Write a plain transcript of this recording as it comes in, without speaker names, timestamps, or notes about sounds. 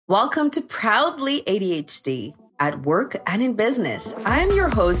Welcome to Proudly ADHD at work and in business. I am your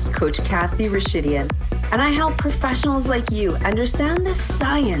host, Coach Kathy Rashidian, and I help professionals like you understand the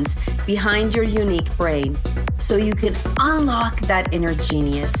science behind your unique brain so you can unlock that inner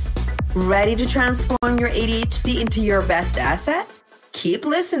genius. Ready to transform your ADHD into your best asset? Keep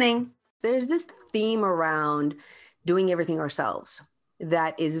listening. There's this theme around doing everything ourselves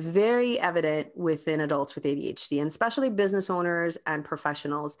that is very evident within adults with ADHD, and especially business owners and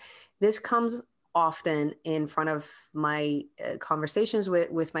professionals. This comes often in front of my conversations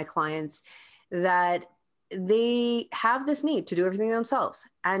with my clients, that they have this need to do everything themselves.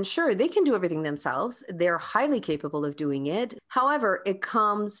 And sure, they can do everything themselves. They're highly capable of doing it. However, it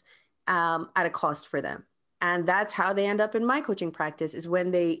comes at a cost for them. And that's how they end up in my coaching practice, is when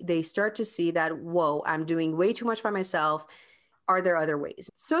they start to see that, whoa, I'm doing way too much by myself. Are there other ways?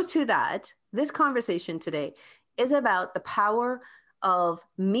 So to that, this conversation today is about the power of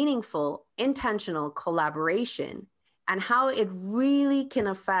meaningful, intentional collaboration and how it really can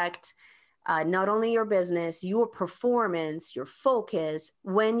affect not only your business, your performance, your focus,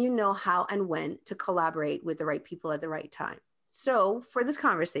 when you know how and when to collaborate with the right people at the right time. So for this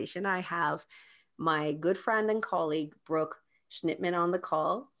conversation, I have my good friend and colleague, Brooke Schnittman, on the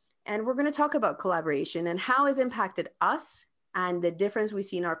call. And we're going to talk about collaboration and how it's impacted us and the difference we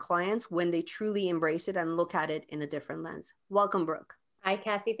see in our clients when they truly embrace it and look at it in a different lens. Welcome, Brooke. Hi,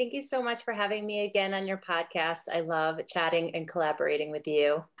 Kathy. Thank you so much for having me again on your podcast. I love chatting and collaborating with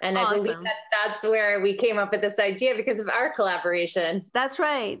you. And I believe that that's where we came up with this idea because of our collaboration. That's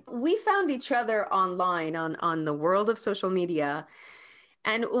right. We found each other online on the world of social media.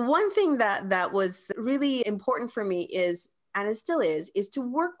 And one thing that was really important for me is, and it still is to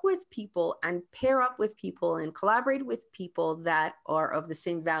work with people and pair up with people and collaborate with people that are of the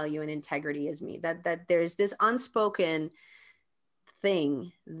same value and integrity as me, that there's this unspoken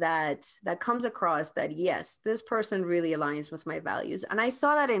thing that comes across that, yes, this person really aligns with my values. And I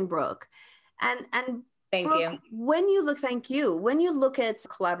saw that in Brooke. And Thank Brooke, you. When you look at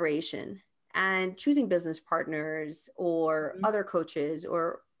collaboration and choosing business partners or other coaches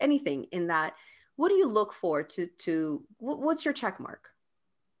or anything in that, what do you look for to what's your check mark?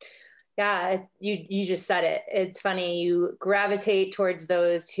 Yeah, you just said it. It's funny. You gravitate towards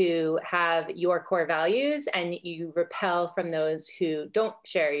those who have your core values and you repel from those who don't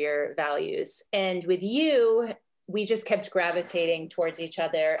share your values. And with you, we just kept gravitating towards each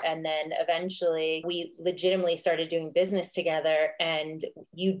other. And then eventually we legitimately started doing business together, and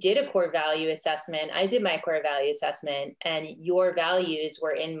you did a core value assessment. I did my core value assessment, and your values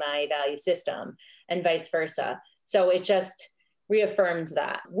were in my value system and vice versa. So it just reaffirmed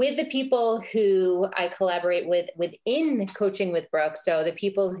that. With the people who I collaborate with within Coaching with Brooke, so the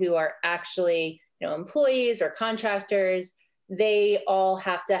people who are actually, employees or contractors, they all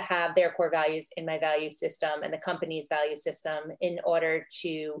have to have their core values in my value system and the company's value system in order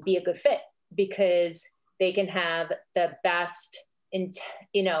to be a good fit, because they can have the best,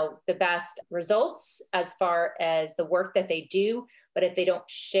 the best results as far as the work that they do. But if they don't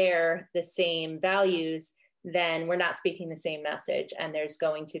share the same values, then we're not speaking the same message, and there's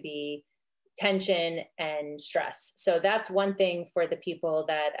going to be tension and stress. So that's one thing for the people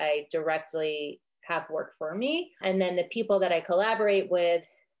that I directly have work for me. And then the people that I collaborate with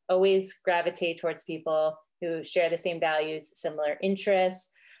always gravitate towards people who share the same values, similar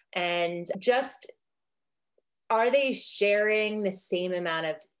interests, and just, are they sharing the same amount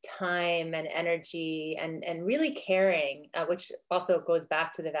of time and energy and really caring, which also goes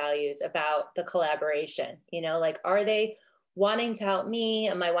back to the values about the collaboration, are they wanting to help me?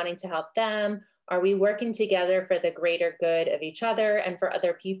 Am I wanting to help them? Are we working together for the greater good of each other and for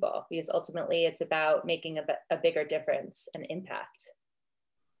other people? Because ultimately it's about making a bigger difference and impact.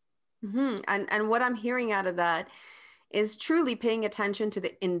 Mm-hmm. And what I'm hearing out of that is truly paying attention to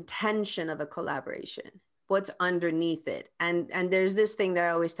the intention of a collaboration, what's underneath it. And there's this thing that I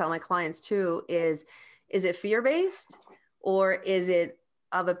always tell my clients too, is it fear-based, or is it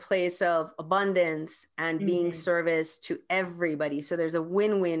of a place of abundance and being service to everybody? So there's a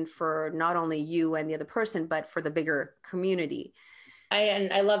win-win for not only you and the other person, but for the bigger community.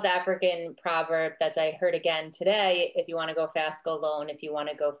 I love the African proverb that I heard again today: if you want to go fast, go alone. If you want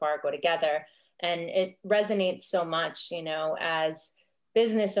to go far, go together. And it resonates so much, as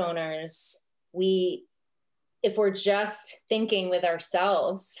business owners, if we're just thinking with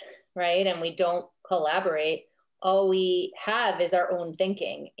ourselves, right, and we don't collaborate, all we have is our own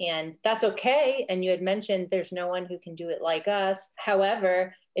thinking, and that's okay. And you had mentioned there's no one who can do it like us.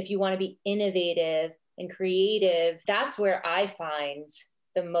 However, if you want to be innovative and creative, that's where I find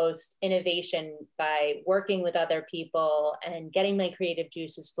the most innovation by working with other people and getting my creative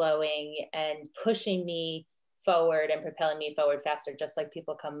juices flowing and pushing me forward and propelling me forward faster, just like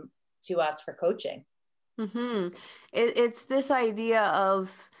people come to us for coaching. Mm-hmm. It's this idea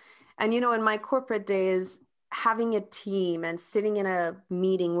of, and in my corporate days, having a team and sitting in a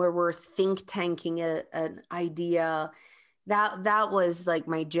meeting where we're think tanking an idea, that was like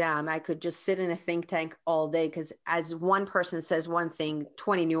my jam. I could just sit in a think tank all day, because as one person says one thing,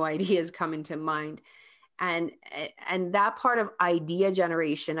 20 new ideas come into mind. And that part of idea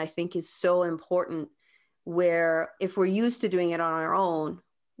generation, I think, is so important, where if we're used to doing it on our own,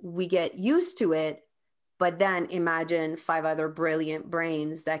 we get used to it. But then imagine 5 other brilliant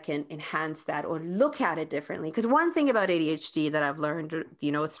brains that can enhance that or look at it differently. Because one thing about ADHD that I've learned,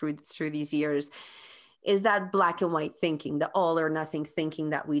 through these years, is that black and white thinking, the all or nothing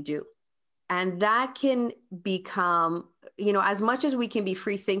thinking that we do. And that can become, as much as we can be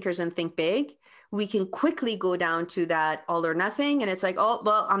free thinkers and think big, we can quickly go down to that all or nothing. And it's like, oh,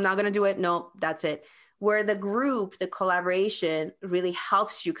 well, I'm not going to do it. No, that's it. Where the group, the collaboration really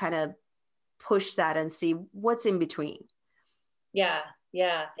helps you kind of push that and see what's in between. Yeah.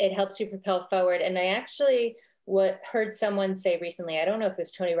 It helps you propel forward. And I actually heard someone say recently, I don't know if it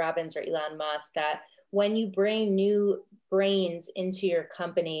was Tony Robbins or Elon Musk, that when you bring new brains into your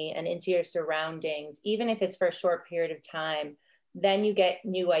company and into your surroundings, even if it's for a short period of time, then you get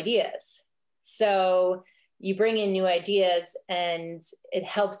new ideas. So you bring in new ideas and it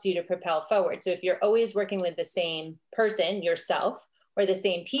helps you to propel forward. So if you're always working with the same person, yourself, or the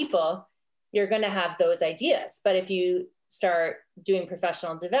same people, you're going to have those ideas. But if you start doing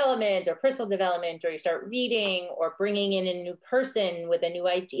professional development or personal development, or you start reading or bringing in a new person with a new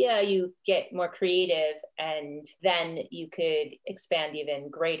idea, you get more creative, and then you could expand even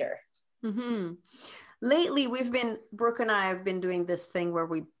greater. Mm-hmm. Lately, Brooke and I have been doing this thing where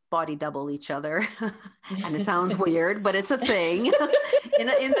we body double each other. And it sounds weird, but it's a thing. In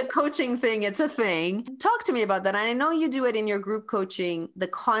the coaching thing, it's a thing. Talk to me about that. And I know you do it in your group coaching, the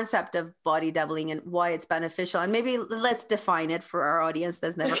concept of body doubling and why it's beneficial. And maybe let's define it for our audience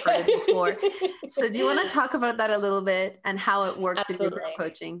that's never heard it before. So do you want to talk about that a little bit and how it works in your group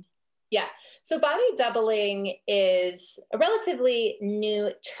coaching? Yeah. So body doubling is a relatively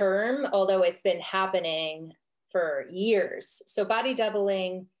new term, although it's been happening for years. So body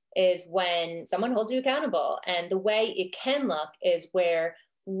doubling is when someone holds you accountable. And the way it can look is where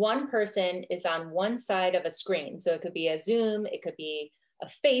one person is on one side of a screen. So it could be a Zoom, it could be a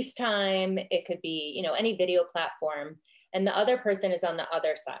FaceTime, it could be, any video platform, and the other person is on the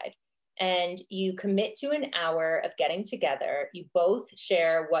other side. And you commit to an hour of getting together. You both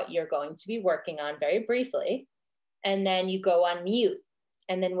share what you're going to be working on very briefly, and then you go on mute.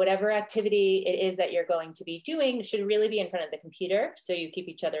 And then whatever activity it is that you're going to be doing should really be in front of the computer, so you keep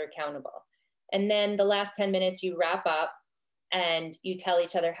each other accountable. And then the last 10 minutes, you wrap up and you tell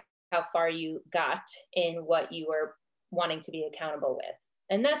each other how far you got in what you were wanting to be accountable with.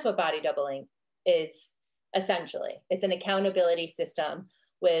 And that's what body doubling is essentially. It's an accountability system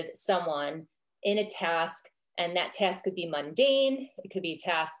with someone in a task. And that task could be mundane. It could be a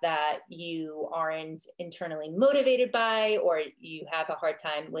task that you aren't internally motivated by, or you have a hard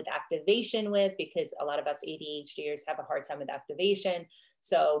time with activation with, because a lot of us ADHDers have a hard time with activation.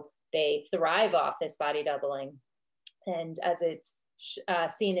 So they thrive off this body doubling. And as it's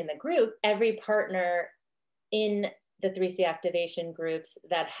seen in the group, every partner in the 3C activation groups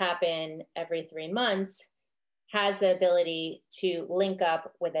that happen every 3 months has the ability to link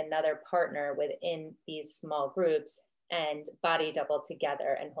up with another partner within these small groups and body double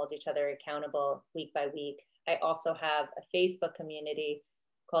together and hold each other accountable week by week. I also have a Facebook community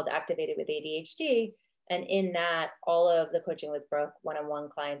called Activated with ADHD. And in that, all of the Coaching with Brooke one-on-one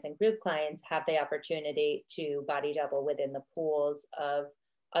clients and group clients have the opportunity to body double within the pools of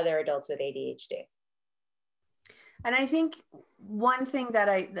other adults with ADHD. And I think one thing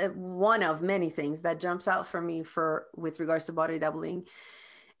one of many things that jumps out for me with regards to body doubling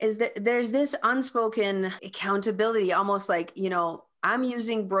is that there's this unspoken accountability, almost like, I'm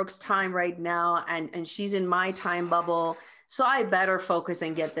using Brooke's time right now and she's in my time bubble. So I better focus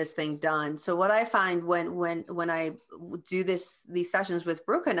and get this thing done. So what I find when I do these sessions with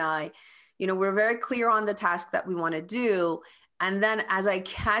Brooke and I, we're very clear on the task that we want to do. And then as I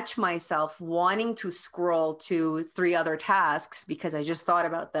catch myself wanting to scroll to 3 other tasks because I just thought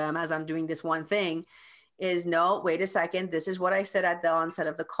about them as I'm doing this one thing, is no, wait a second. This is what I said at the onset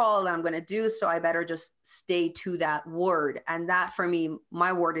of the call that I'm going to do. So I better just stay to that word. And that for me,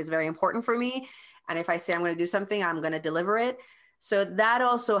 my word is very important for me. And if I say I'm going to do something, I'm going to deliver it. So that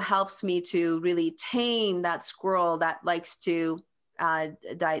also helps me to really tame that squirrel that likes to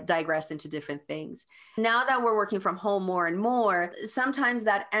digress into different things. Now that we're working from home more and more, sometimes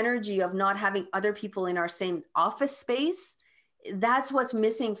that energy of not having other people in our same office space, that's what's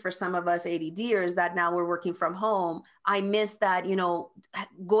missing for some of us ADDers, that now we're working from home. I miss that,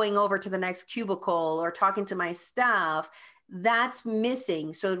 going over to the next cubicle or talking to my staff. That's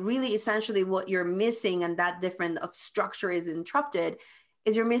missing. So really essentially what you're missing, and that different of structure is interrupted,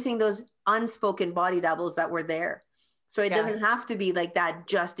 is you're missing those unspoken body doubles that were there. So it doesn't have to be like that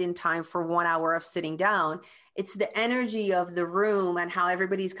just in time for 1 hour of sitting down. It's the energy of the room and how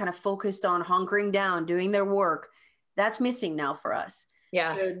everybody's kind of focused on hunkering down, doing their work. That's missing now for us.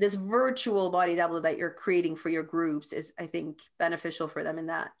 Yeah. So this virtual body double that you're creating for your groups is, I think, beneficial for them in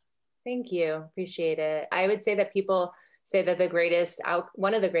that. Thank you. Appreciate it. I would say that people say that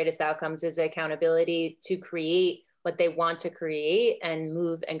one of the greatest outcomes is accountability to create what they want to create and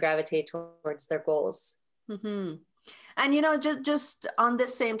move and gravitate towards their goals. Mm-hmm. And, just on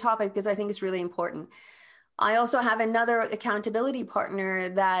this same topic, because I think it's really important, I also have another accountability partner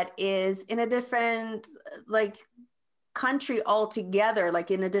that is in a different, country altogether,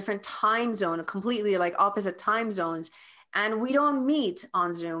 like in a different time zone, completely like opposite time zones. And we don't meet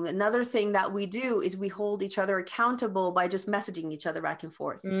on Zoom. Another thing that we do is we hold each other accountable by just messaging each other back and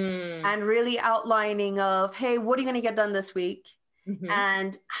forth and really outlining of, hey, what are you going to get done this week? Mm-hmm.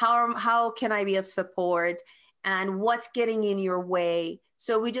 And how can I be of support? And what's getting in your way?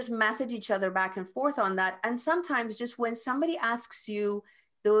 So we just message each other back and forth on that. And sometimes just when somebody asks you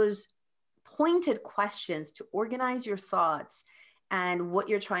those pointed questions to organize your thoughts and what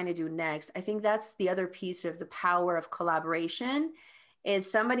you're trying to do next, I think that's the other piece of the power of collaboration,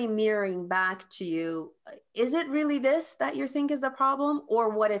 is somebody mirroring back to you, is it really this that you think is the problem? Or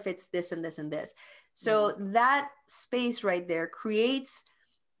what if it's this and this and this? So that space right there creates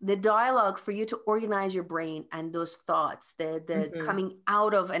the dialogue for you to organize your brain and those thoughts, the coming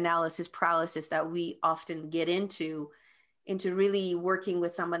out of analysis paralysis that we often get into really working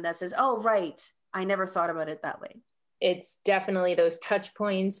with someone that says, oh, right, I never thought about it that way. It's definitely those touch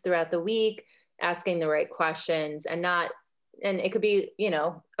points throughout the week, asking the right questions, and it could be,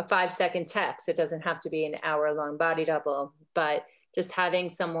 a 5-second text. It doesn't have to be an hour-long body double, but just having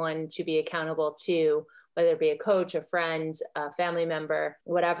someone to be accountable to, whether it be a coach, a friend, a family member,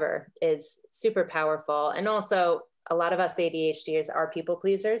 whatever, is super powerful. And also, a lot of us ADHDers are people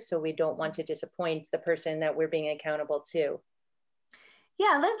pleasers, so we don't want to disappoint the person that we're being accountable to.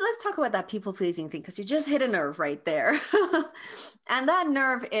 Yeah, let's talk about that people pleasing thing, because you just hit a nerve right there. And that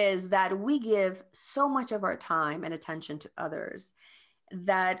nerve is that we give so much of our time and attention to others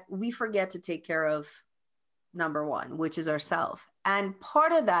that we forget to take care of number one, which is ourselves. And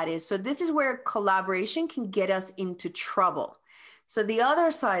part of that is, so this is where collaboration can get us into trouble. So the other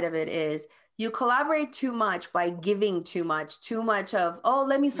side of it is, you collaborate too much by giving too much of, oh,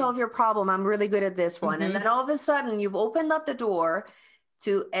 let me solve your problem, I'm really good at this one. And then all of a sudden you've opened up the door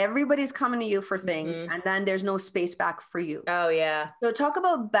to everybody's coming to you for things, and then there's no space back for you. Oh, yeah. So talk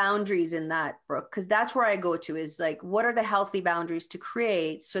about boundaries in that, Brooke, because that's where I go to, is like, what are the healthy boundaries to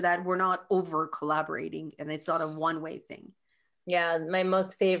create so that we're not over collaborating and it's not a one-way thing? Yeah, my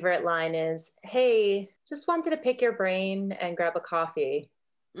most favorite line is, hey, just wanted to pick your brain and grab a coffee.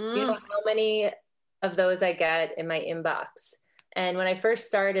 Do you know how many of those I get in my inbox? And when I first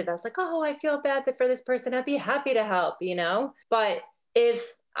started, I was like, oh, I feel bad for this person. I'd be happy to help, But if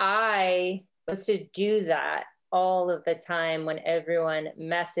I was to do that all of the time when everyone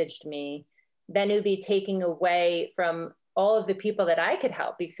messaged me, then it would be taking away from all of the people that I could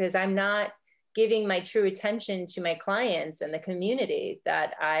help, because I'm not giving my true attention to my clients and the community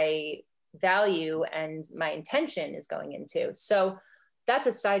that I value and my intention is going into. So that's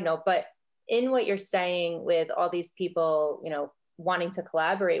a side note. But in what you're saying with all these people, wanting to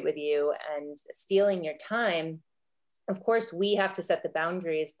collaborate with you and stealing your time, of course, we have to set the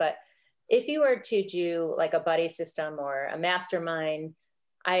boundaries. But if you were to do like a buddy system or a mastermind,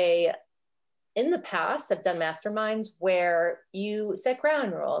 in the past, have done masterminds where you set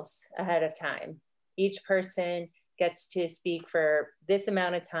ground rules ahead of time. Each person gets to speak for this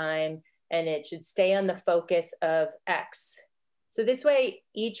amount of time, and it should stay on the focus of X. So this way,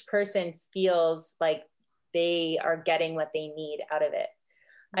 each person feels like they are getting what they need out of it.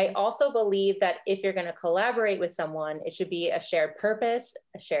 I also believe that if you're going to collaborate with someone, it should be a shared purpose,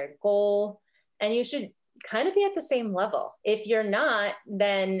 a shared goal, and you should kind of be at the same level. If you're not,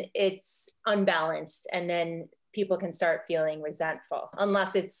 then it's unbalanced, and then people can start feeling resentful,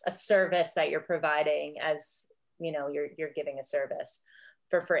 unless it's a service that you're providing, as you're giving a service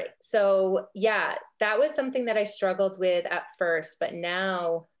for free. So yeah, that was something that I struggled with at first, but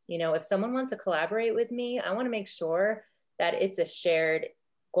now, if someone wants to collaborate with me, I want to make sure that it's a shared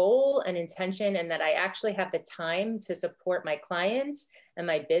goal and intention, and that I actually have the time to support my clients and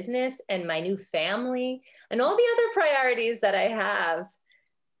my business and my new family and all the other priorities that I have,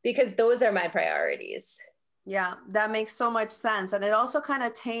 because those are my priorities. Yeah, that makes so much sense. And it also kind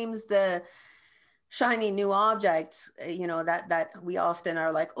of tames the shiny new object, that we often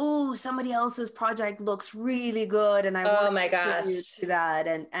are like, oh, somebody else's project looks really good and I want Oh my to contribute gosh. to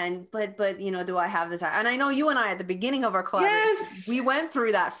that. But do I have the time? And I know you and I at the beginning of our collaboration, Yes. we went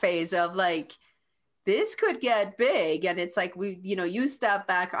through that phase of like, this could get big. And it's like, you step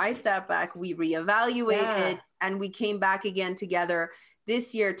back, I step back, we reevaluated, and we came back again together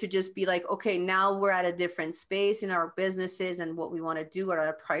this year to just be like, okay, now we're at a different space in our businesses and what we want to do, what are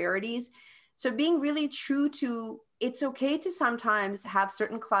our priorities. So being really true to, it's okay to sometimes have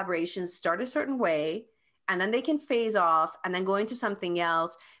certain collaborations start a certain way, and then they can phase off and then go into something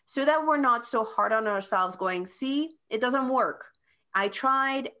else, so that we're not so hard on ourselves going, see, it doesn't work. I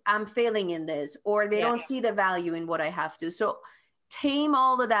tried, I'm failing in this, or they don't see the value in what I have to. So tame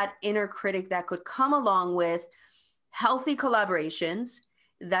all of that inner critic that could come along with healthy collaborations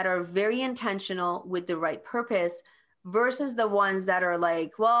that are very intentional with the right purpose, versus the ones that are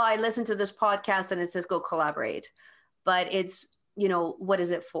like, well, I listened to this podcast and it says go collaborate, but it's, what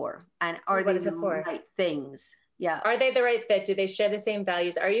is it for? And are they the right things? Yeah. Are they the right fit? Do they share the same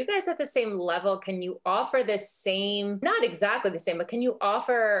values? Are you guys at the same level? Can you offer the same, not exactly the same, but can you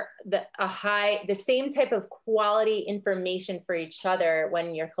offer the same type of quality information for each other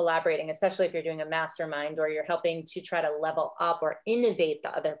when you're collaborating, especially if you're doing a mastermind or you're helping to try to level up or innovate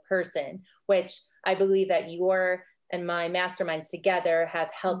the other person, which I believe that your and my masterminds together have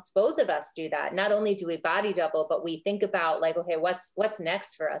helped both of us do that. Not only do we body double, but we think about like, okay, what's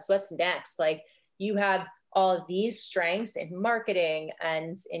next for us? What's next? Like, you have all of these strengths in marketing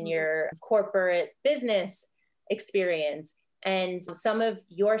and in your corporate business experience. And some of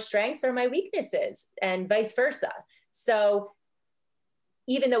your strengths are my weaknesses and vice versa. So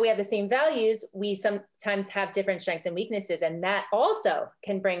even though we have the same values, we sometimes have different strengths and weaknesses. And that also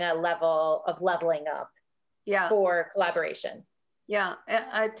can bring a level of leveling up for collaboration. Yeah,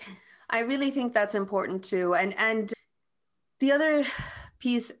 I really think that's important too. And the other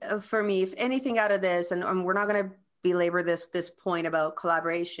piece for me, if anything out of this, and we're not going to belabor this point about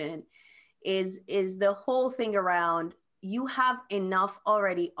collaboration, is the whole thing around, you have enough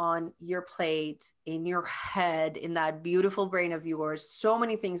already on your plate, in your head, in that beautiful brain of yours, so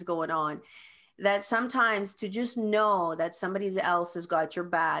many things going on, that sometimes to just know that somebody else has got your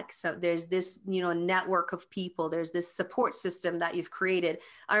back. So there's this, network of people, there's this support system that you've created.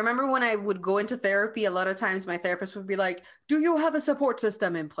 I remember when I would go into therapy, a lot of times my therapist would be like, do you have a support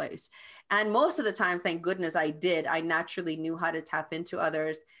system in place? And most of the time, thank goodness I did. I naturally knew how to tap into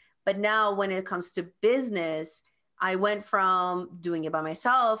others. But now when it comes to business, I went from doing it by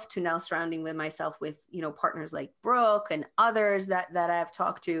myself to now surrounding with myself with, partners like Brooke and others that I've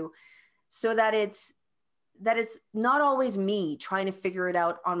talked to, so that it's not always me trying to figure it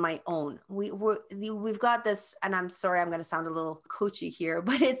out on my own. We've got this, and I'm sorry, I'm going to sound a little coachy here,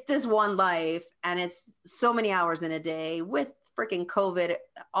 but it's this one life, and it's so many hours in a day with freaking COVID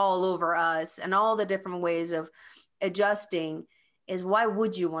all over us and all the different ways of adjusting. Is why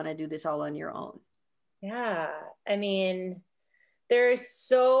would you want to do this all on your own? Yeah. I mean, there's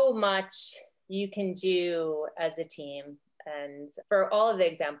so much you can do as a team. And for all of the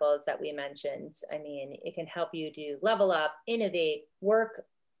examples that we mentioned, I mean, it can help you to level up, innovate, work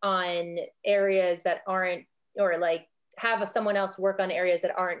on areas that aren't, or like have someone else work on areas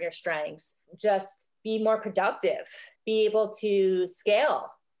that aren't your strengths. Just be more productive, be able to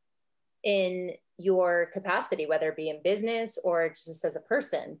scale in your capacity, whether it be in business or just as a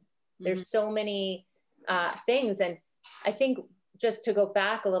person. Mm-hmm. There's so many things. And I think, just to go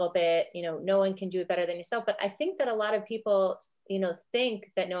back a little bit, no one can do it better than yourself. But I think that a lot of people,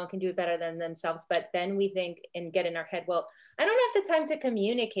 think that no one can do it better than themselves. But then we think and get in our head, well, I don't have the time to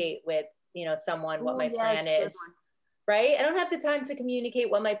communicate with, someone what my plan is, right? I don't have the time to communicate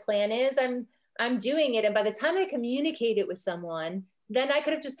what my plan is. I'm doing it. And by the time I communicate it with someone, then I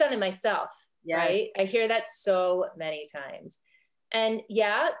could have just done it myself, right? I hear that so many times. And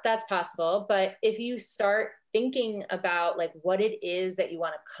yeah, that's possible. But if you start thinking about like what it is that you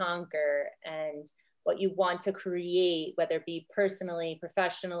want to conquer and what you want to create, whether it be personally,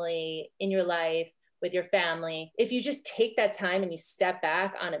 professionally, in your life, with your family, if you just take that time and you step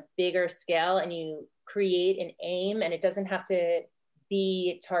back on a bigger scale and you create an aim, and it doesn't have to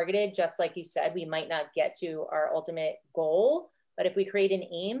be targeted, just like you said, we might not get to our ultimate goal, but if we create an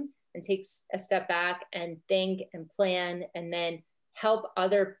aim and take a step back and think and plan, and then help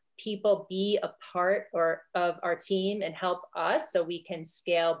other people be a part of our team and help us so we can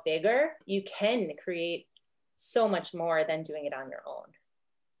scale bigger, you can create so much more than doing it on your own.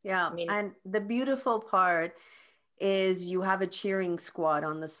 Yeah. And the beautiful part is you have a cheering squad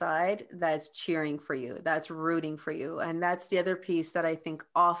on the side that's cheering for you, that's rooting for you. And that's the other piece that I think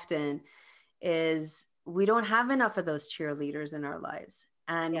often is we don't have enough of those cheerleaders in our lives.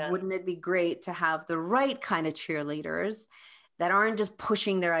 And wouldn't it be great to have the right kind of cheerleaders that aren't just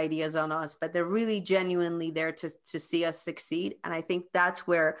pushing their ideas on us, but they're really genuinely there to see us succeed. And I think that's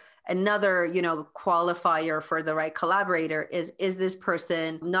where another, qualifier for the right collaborator is this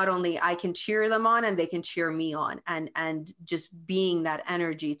person, not only I can cheer them on and they can cheer me on, and just being that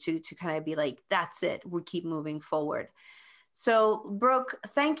energy to kind of be like, that's it, we keep moving forward. So Brooke,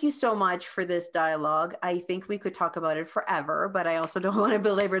 thank you so much for this dialogue. I think we could talk about it forever, but I also don't want to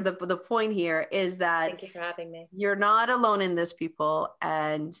belabor the point here is that thank you for having me. You're not alone in this, people.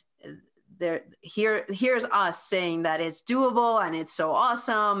 And here's us saying that it's doable and it's so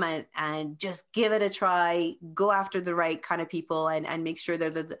awesome, and just give it a try, go after the right kind of people and make sure they're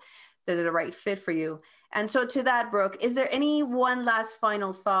the right fit for you. And so to that, Brooke, is there any one last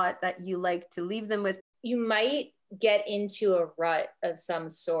final thought that you like to leave them with? You might get into a rut of some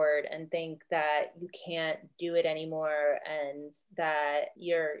sort and think that you can't do it anymore and that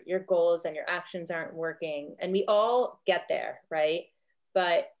your goals and your actions aren't working. And we all get there, right?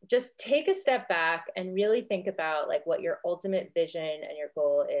 But just take a step back and really think about like what your ultimate vision and your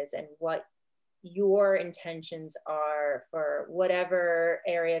goal is and what your intentions are for whatever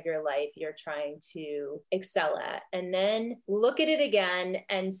area of your life you're trying to excel at. And then look at it again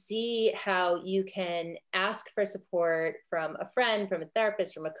and see how you can ask for support from a friend, from a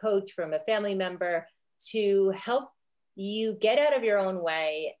therapist, from a coach, from a family member to help you get out of your own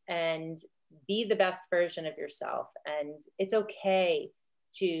way and be the best version of yourself. And it's okay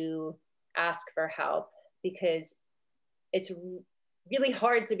to ask for help because it's really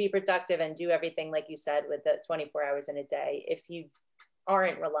hard to be productive and do everything, like you said, with the 24 hours in a day if you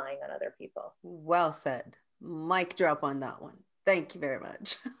aren't relying on other people. Well said. Mic drop on that one. Thank you very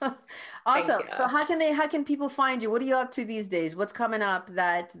much. Awesome. So how can people find you? What are you up to these days? What's coming up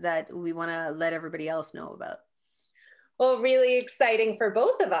that we want to let everybody else know about? Well, really exciting for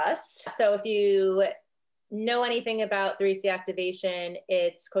both of us. So if you know anything about 3C Activation,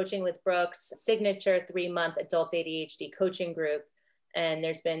 it's Coaching with Brooke's signature 3-month adult ADHD coaching group. And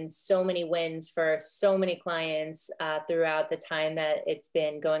there's been so many wins for so many clients throughout the time that it's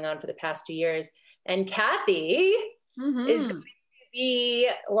been going on for the past 2 years. And Kathy is going to be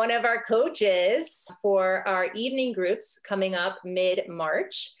one of our coaches for our evening groups coming up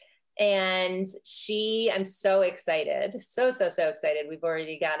mid-March. And I'm so excited. So excited. We've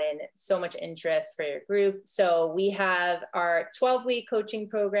already gotten so much interest for your group. So we have our 12-week coaching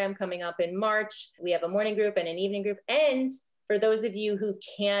program coming up in March. We have a morning group and an evening group. And for those of you who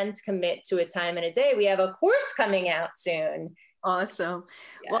can't commit to a time and a day, we have a course coming out soon. Awesome.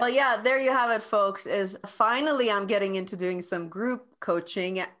 Yeah. Well, yeah, there you have it, folks, is finally I'm getting into doing some group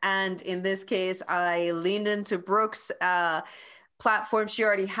coaching. And in this case, I leaned into Brooke's platform she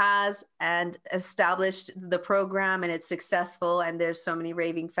already has and established the program, and it's successful. And there's so many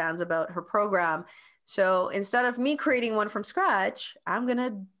raving fans about her program. So instead of me creating one from scratch, I'm going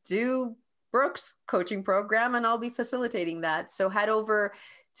to do Brooke's coaching program and I'll be facilitating that. So head over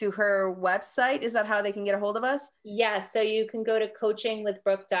to her website. Is that how they can get a hold of us? Yes. So you can go to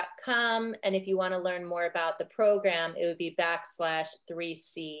coachingwithbrooke.com. And if you want to learn more about the program, it would be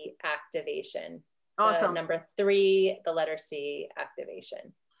 /3C Activation. Awesome. The number 3, the letter C,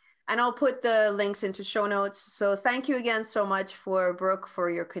 Activation. And I'll put the links into show notes. So thank you again so much for Brooke for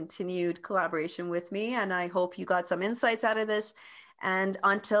your continued collaboration with me. And I hope you got some insights out of this. And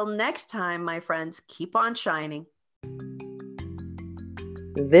until next time, my friends, keep on shining.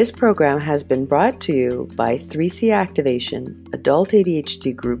 This program has been brought to you by 3C Activation, Adult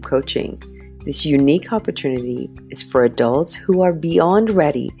ADHD Group Coaching. This unique opportunity is for adults who are beyond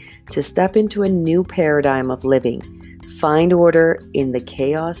ready to step into a new paradigm of living, find order in the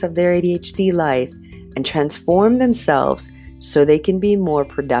chaos of their ADHD life, and transform themselves so they can be more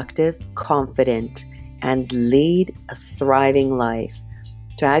productive, confident, and lead a thriving life.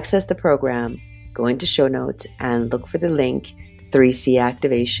 To access the program, go into show notes and look for the link 3C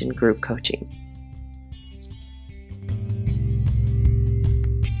Activation Group Coaching.